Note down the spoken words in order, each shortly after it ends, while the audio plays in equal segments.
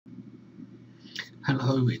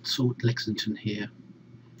Hello, it's Salt Lexington here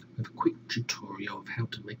with a quick tutorial of how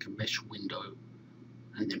to make a mesh window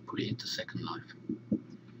and then put it into Second Life.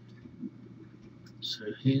 So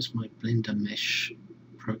here's my Blender Mesh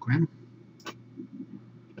program.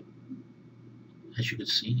 As you can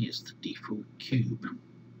see, it's the default cube.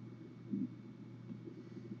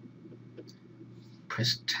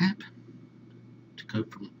 Press Tab to go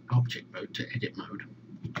from Object Mode to Edit Mode.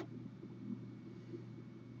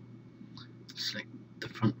 Select the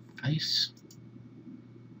front face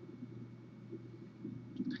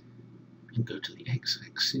and go to the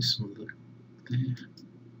X-axis and look there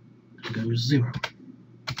and go 0.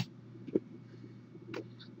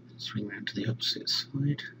 Swing around to the opposite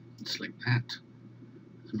side and select that,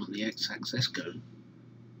 and on the X-axis go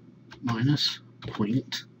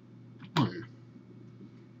 -0.1.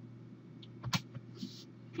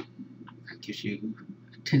 That gives you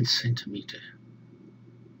a 10 centimeter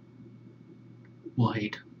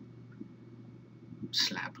wide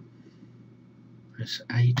slab. Press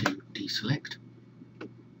A to deselect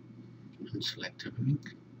and select everything.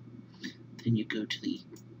 Then you go to the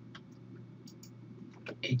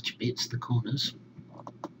edge bits, the corners,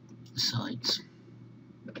 the sides,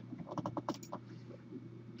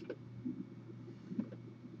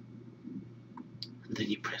 and then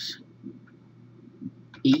you press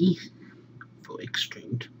E for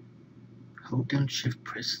extrude, hold down Shift,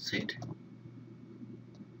 press Z,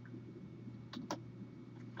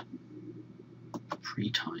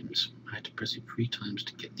 three times. I had to press it 3 times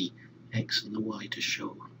to get the X and the Y to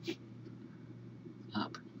show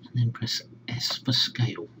up, and then press S for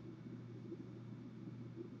scale,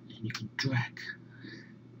 and you can drag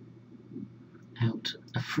out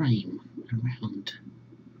a frame around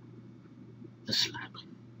the slab.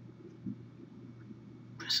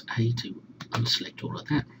 Press A to unselect all of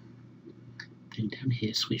that. Then down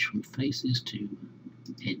here switch from faces to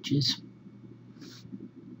edges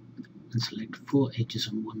and select 4 edges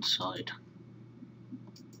on one side,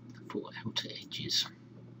 the 4 outer edges.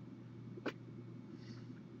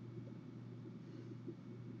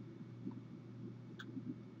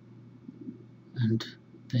 And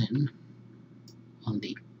then on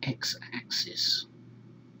the X-axis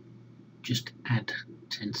just add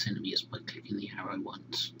 10 centimeters by clicking the arrow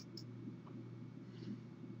once.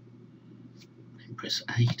 Then press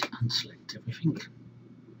A to unselect everything,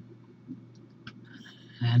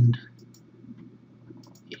 and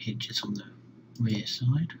the edges on the rear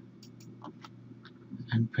side,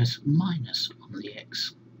 and press minus on the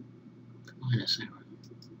X, the minus arrow.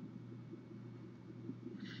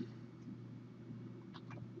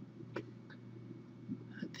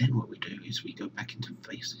 Then what we do is we go back into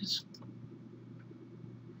faces,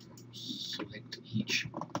 select each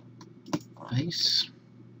face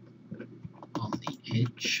on the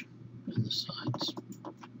edge and the sides,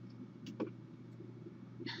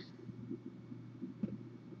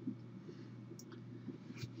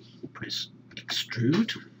 press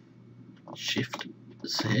extrude, Shift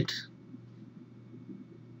Z,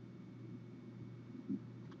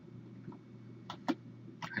 I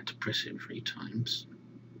had to press it 3 times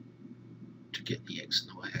to get the X and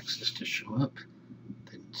the Y axis to show up,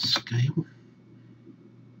 then scale,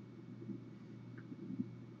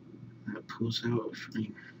 that pulls out a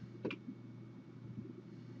frame.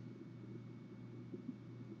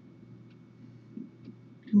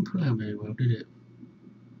 Didn't pull out very well, did it?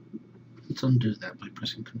 Let's undo that by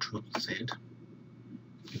pressing Ctrl Z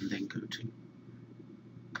and then go to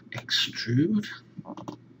extrude,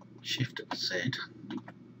 Shift Z,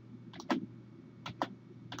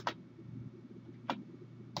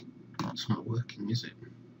 it's not working, is it?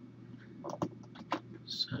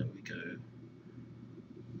 So we go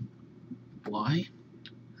Y,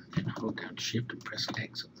 and then hold down Shift and press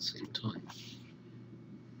X at the same time.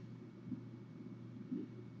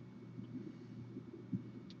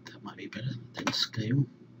 That might be better. Then scale.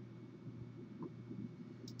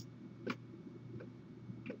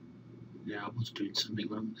 Yeah, I was doing something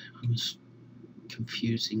wrong there. I was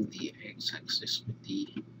confusing the X-axis with the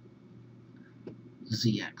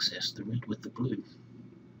Z-axis, the red with the blue.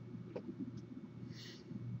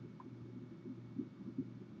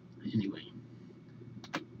 Anyway,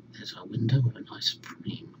 there's our window with a nice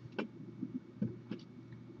frame.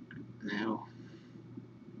 Now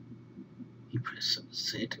you press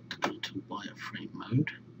Z to go into wireframe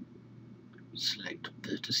mode, select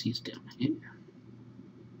vertices down here,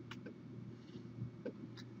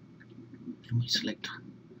 and we select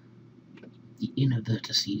the inner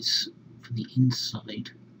vertices for the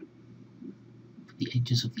inside, for the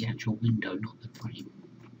edges of the actual window, not the frame.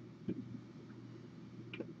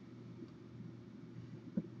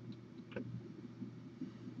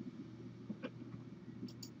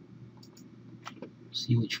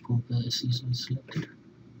 See which 4 vertices are selected.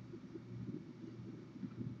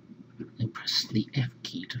 Then press the F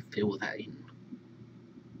key to fill that in.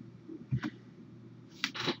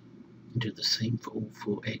 And do the same for all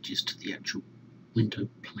 4 edges to the actual window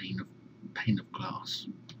pane of glass.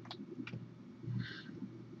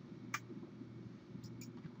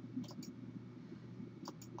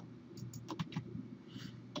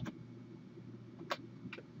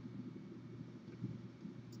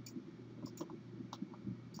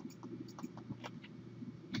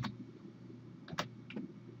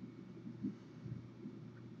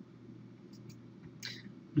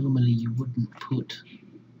 Normally you wouldn't put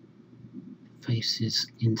faces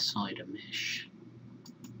inside a mesh,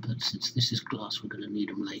 but since this is glass we're going to need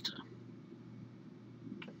them later.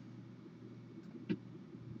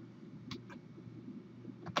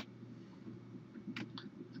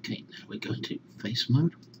 Okay, now we're going to face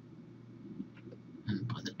mode, and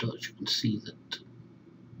by the dots you can see that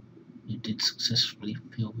it did successfully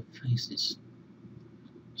fill with faces.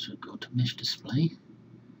 So go to mesh display,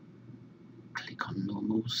 click on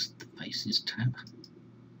normals, the faces tab,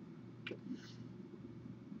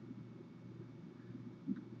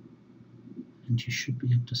 and you should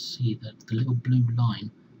be able to see that the little blue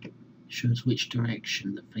line shows which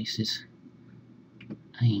direction the face is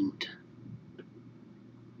aimed,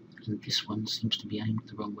 and this one seems to be aimed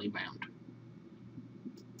the wrong way round,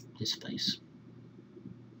 this face.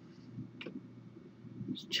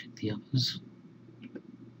 Let's check the others.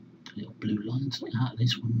 The little blue lines,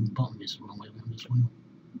 this one on the bottom is the wrong way round as well.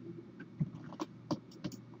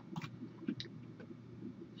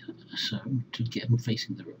 So to get them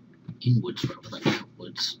facing the inwards rather than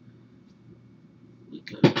outwards, we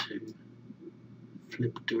go to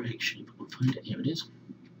flip direction. If I can find it, here it is.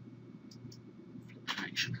 Flip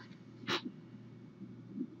direction.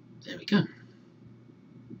 There we go.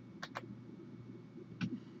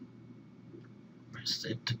 Press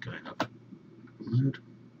Z to go out of mode,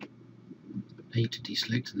 A to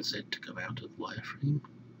deselect, and Z to go out of wireframe.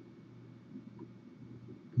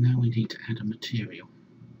 Now we need to add a material.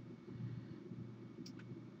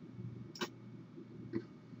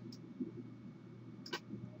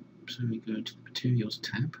 So we go to the Materials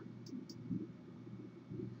tab.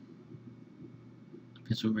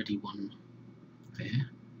 There's already one there.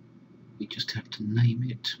 We just have to name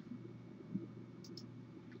it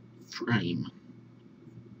Frame,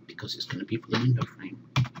 because it's going to be for the window frame.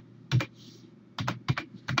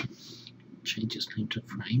 Change its name to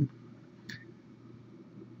Frame.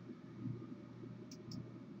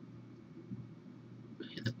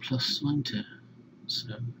 Hit the plus sign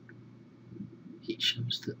so it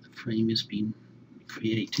shows that the frame has been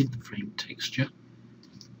created, the frame texture.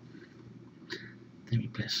 Then we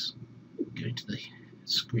go to the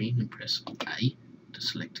screen and press A to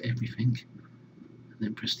select everything, and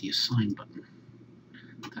then press the Assign button.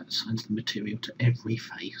 That assigns the material to every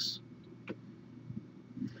face.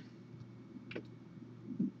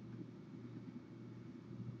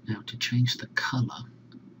 Now to change the colour,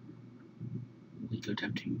 we go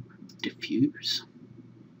down to Diffuse,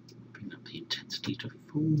 bring up the intensity to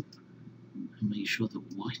full, and make sure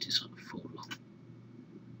that white is on full.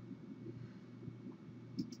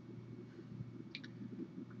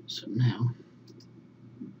 So now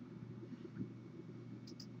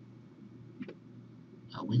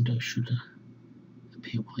our window should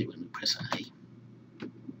appear white when we press A.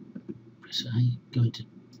 Press A, go into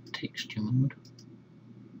texture mode,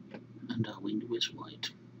 and our window is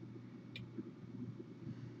white.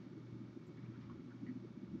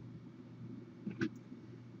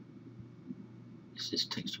 This is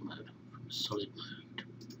texture mode from solid mode,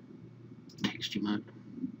 texture mode.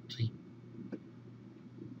 See?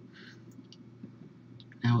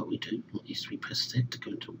 Now what we do is we press Z to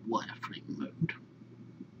go into wireframe mode.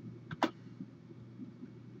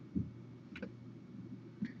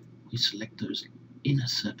 We select those inner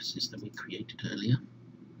surfaces that we created earlier.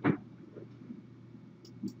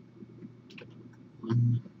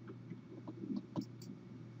 1,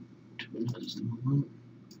 2, no, that's the wrong one.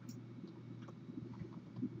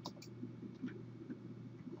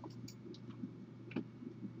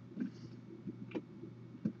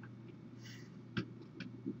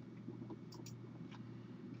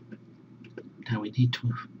 Now we need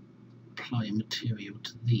to apply a material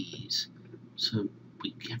to these, so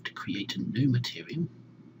we have to create a new material,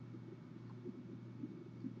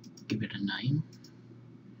 give it a name,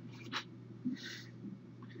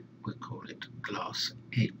 we'll call it Glass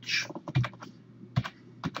Edge.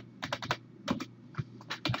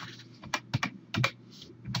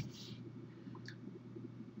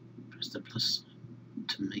 Press the plus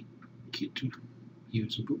to make it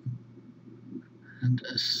usable. and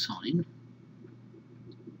assign,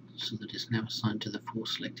 so that it's now assigned to the 4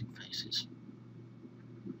 selected faces.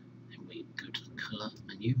 Then we go to the colour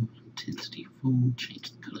menu, intensity 4,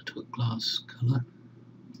 change the colour to a glass colour,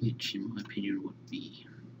 which in my opinion would be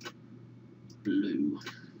blue.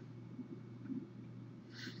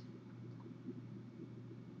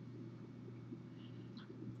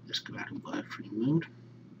 Let's go out of wireframe mode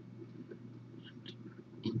and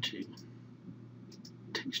into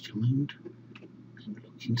texture mode and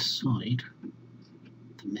look inside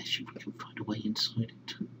the mesh if we can find a way inside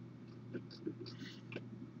it.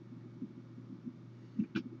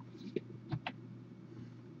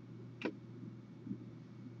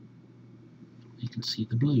 You can see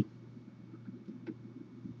the blue,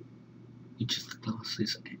 which is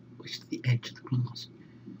the edge of the glass.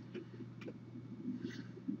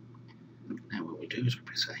 Now what we do is we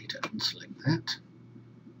press A to unselect that.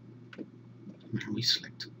 Now we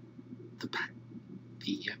select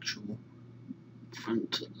the actual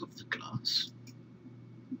front of the glass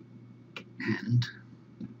and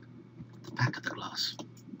the back of the glass.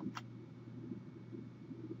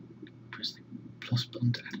 Press the plus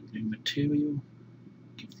button to add a new material.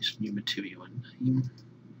 Give this new material a name.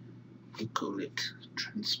 We'll call it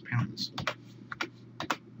transparency.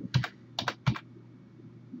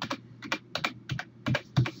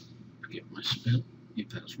 Forget my spell if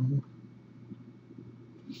that's wrong.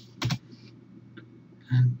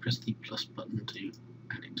 And press the plus button to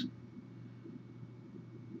add it.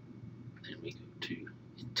 Then we go to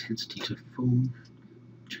intensity to 4,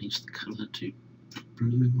 change the colour to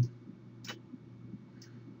blue,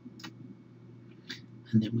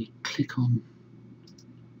 and then we click on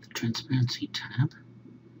the transparency tab,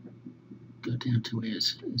 go down to where it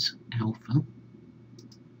says alpha,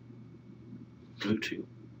 go to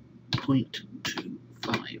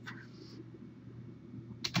 0.25.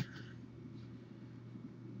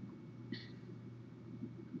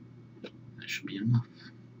 That should be enough.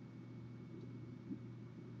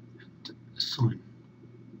 And assign.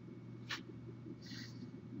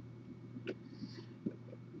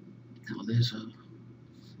 Now there's a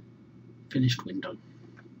finished window.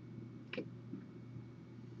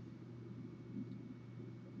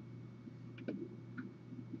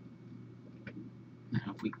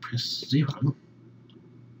 Now if we press 0,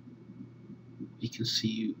 we can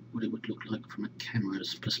see what it would look like from a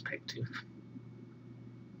camera's perspective.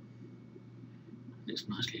 And it's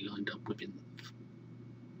nicely lined up within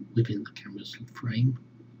the camera's frame,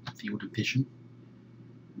 field of vision.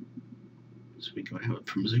 So we go out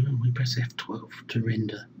from 0 and we press F12 to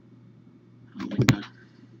render our window.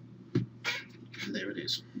 And there it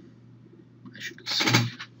is. As you can see,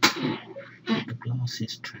 the glass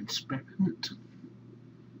is transparent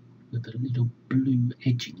with a little blue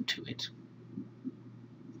edging to it.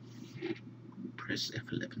 Press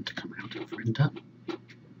F11 to come out of render.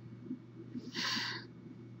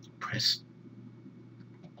 Press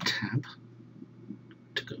Tab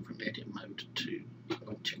to go from edit mode to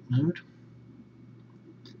object mode.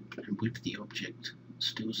 And with the object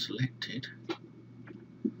still selected,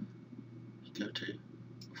 we go to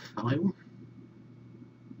File,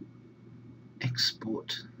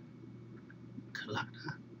 Export Color.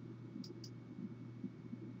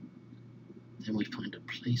 Then we find a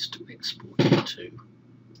place to export it to,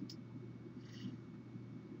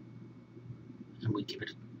 and we give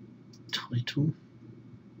it a title.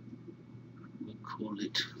 We'll call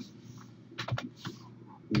it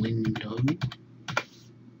Window.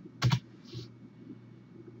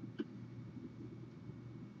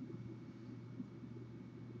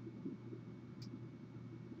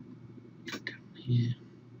 Go down here.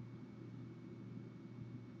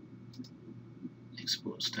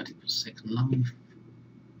 Export static for second life,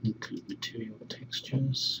 include material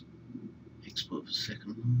textures, export for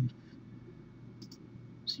second life.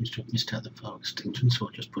 Seems to have missed out the file extension, so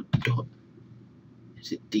I'll just put dot.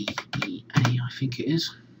 Is it DEA? I think it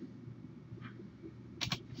is.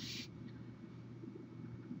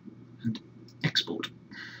 And export.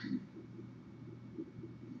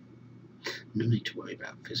 No need to worry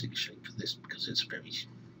about physics shape for this because it's a very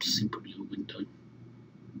simple little window.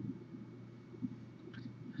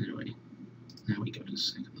 Anyway, now we go to the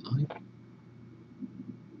second line.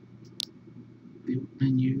 Build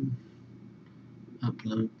menu,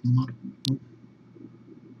 upload model.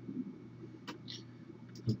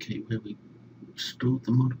 Okay, where we stored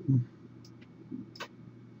the model.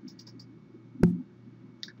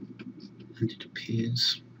 And it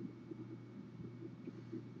appears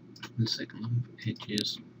in the second line,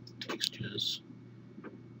 edges, textures,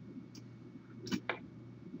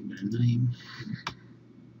 name.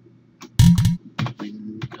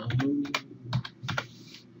 Window.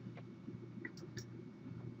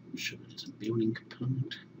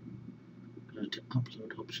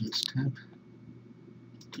 Options tab,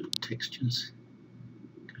 to Textures,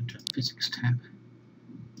 go to Physics tab,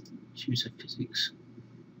 choose a physics,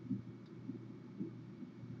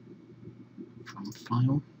 from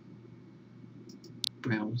File,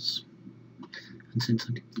 Browse, and since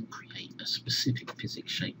I didn't create a specific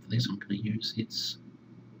physics shape for this, I'm going to use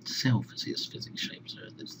itself as its physics shape, so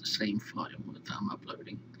it's the same file that I'm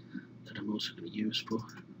uploading that I'm also going to use for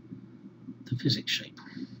the physics shape.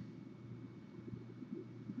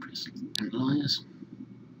 Press Analyze,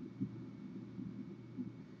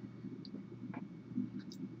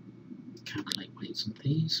 calculate weights and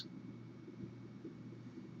fees,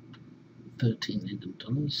 $13 million,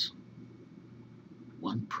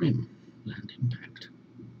 1 prim, land impact,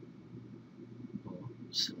 or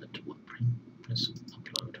similar to 1 prim, press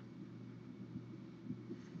Upload.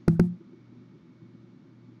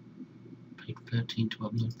 Paid 13 to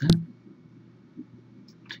upload that.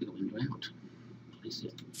 Take the window out, place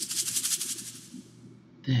it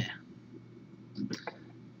there.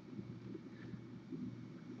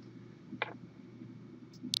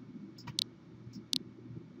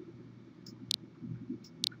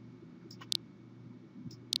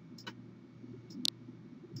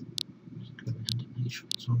 Just go around and make sure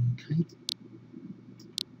it's all okay.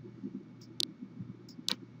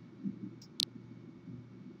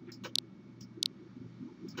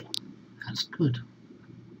 That's good,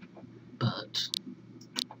 but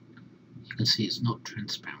you can see it's not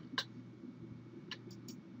transparent.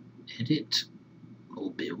 Edit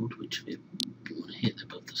or Build, which you want to hit, they're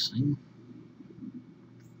both the same.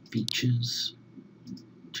 Features,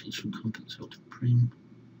 change from compact to prim.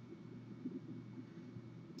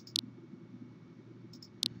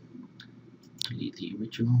 Delete the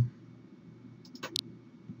original.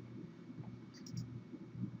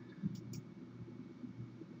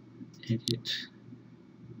 Edit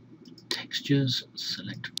Textures,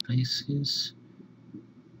 select Faces.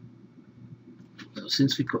 Well,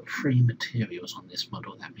 since we've got 3 materials on this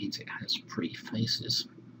model, that means it has 3 faces.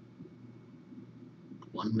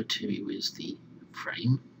 One material is the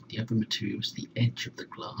frame, the other material is the edge of the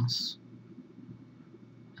glass,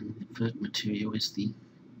 and the third material is the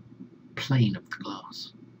plane of the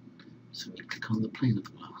glass. So we click on the plane of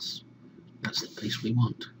the glass. That's the face we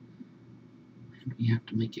want. And we have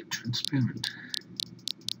to make it transparent.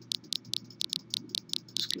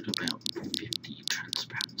 Let's go to about 50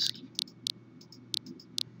 transparency.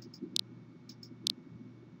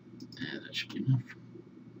 There, that should be enough.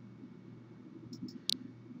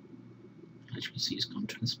 As you can see, it's gone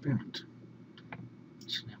transparent.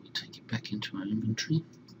 So now we take it back into our inventory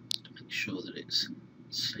to make sure that it's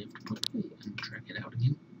saved properly and drag it out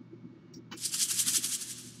again.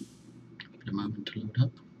 Give it a moment to load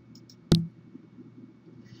up.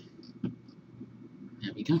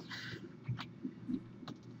 There we go.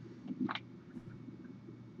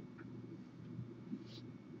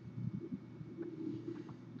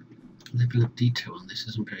 The level of detail on this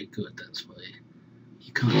isn't very good, that's why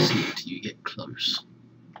you can't see it till you get close.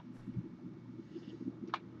 But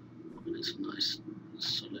it's a nice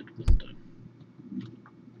solid window.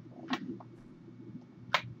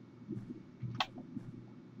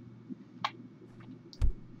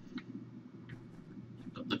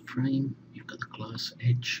 You've got the frame, you've got the glass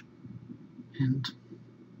edge, and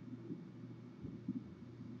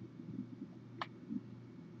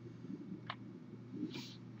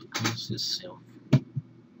the glass itself.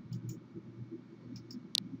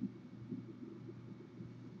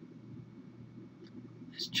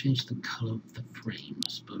 Let's change the colour of the frame, I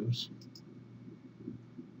suppose,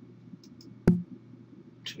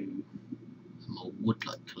 to a more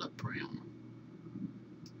wood-like colour, brown.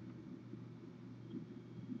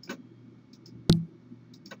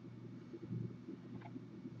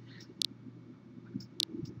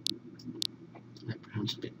 That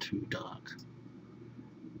brown's a bit too dark.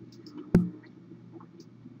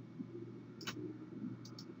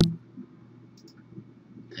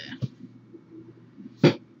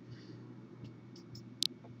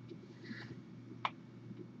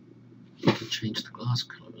 Change the glass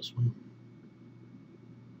colour as well.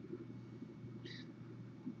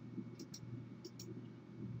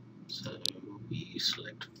 So we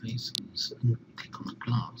select faces and click on the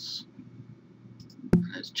glass.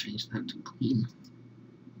 Let's change that to green.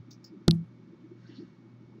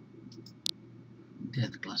 There,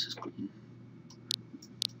 the glass is green.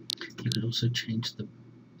 You could also change the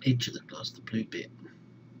edge of the glass, the blue bit,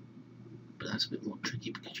 but that's a bit more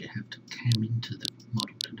tricky because you have to cam into the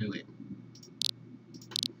model to do it.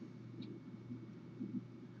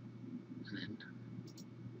 And then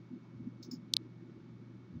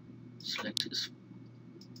select its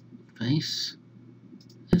face.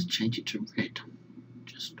 change it to red,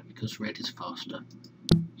 just because red is faster.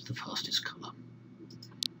 It's the fastest colour.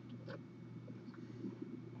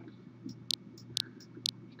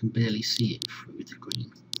 You can barely see it through the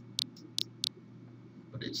green,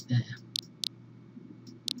 but it's there.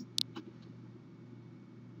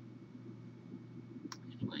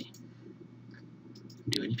 Anyway, you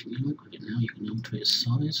can do anything you like with it now. You can alter its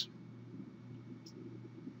size.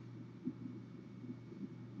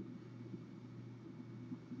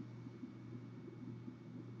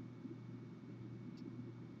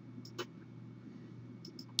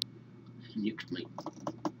 And you can make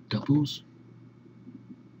doubles.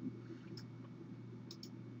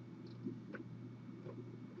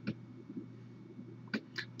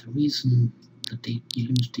 The reason that you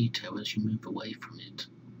lose detail as you move away from it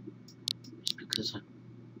is because I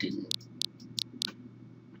didn't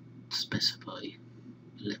specify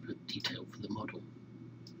the level of detail for the model.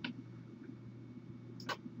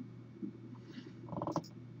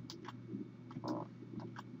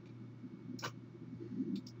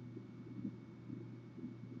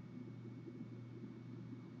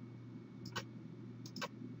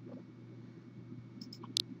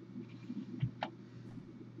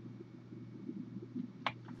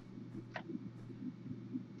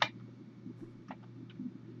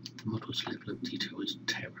 The model's level of detail is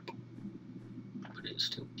terrible, but it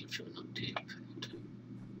still gives you an idea of how to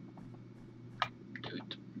do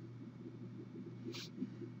it.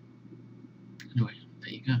 Anyway, there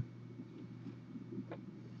you go.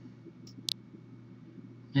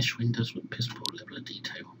 Mesh windows with piss poor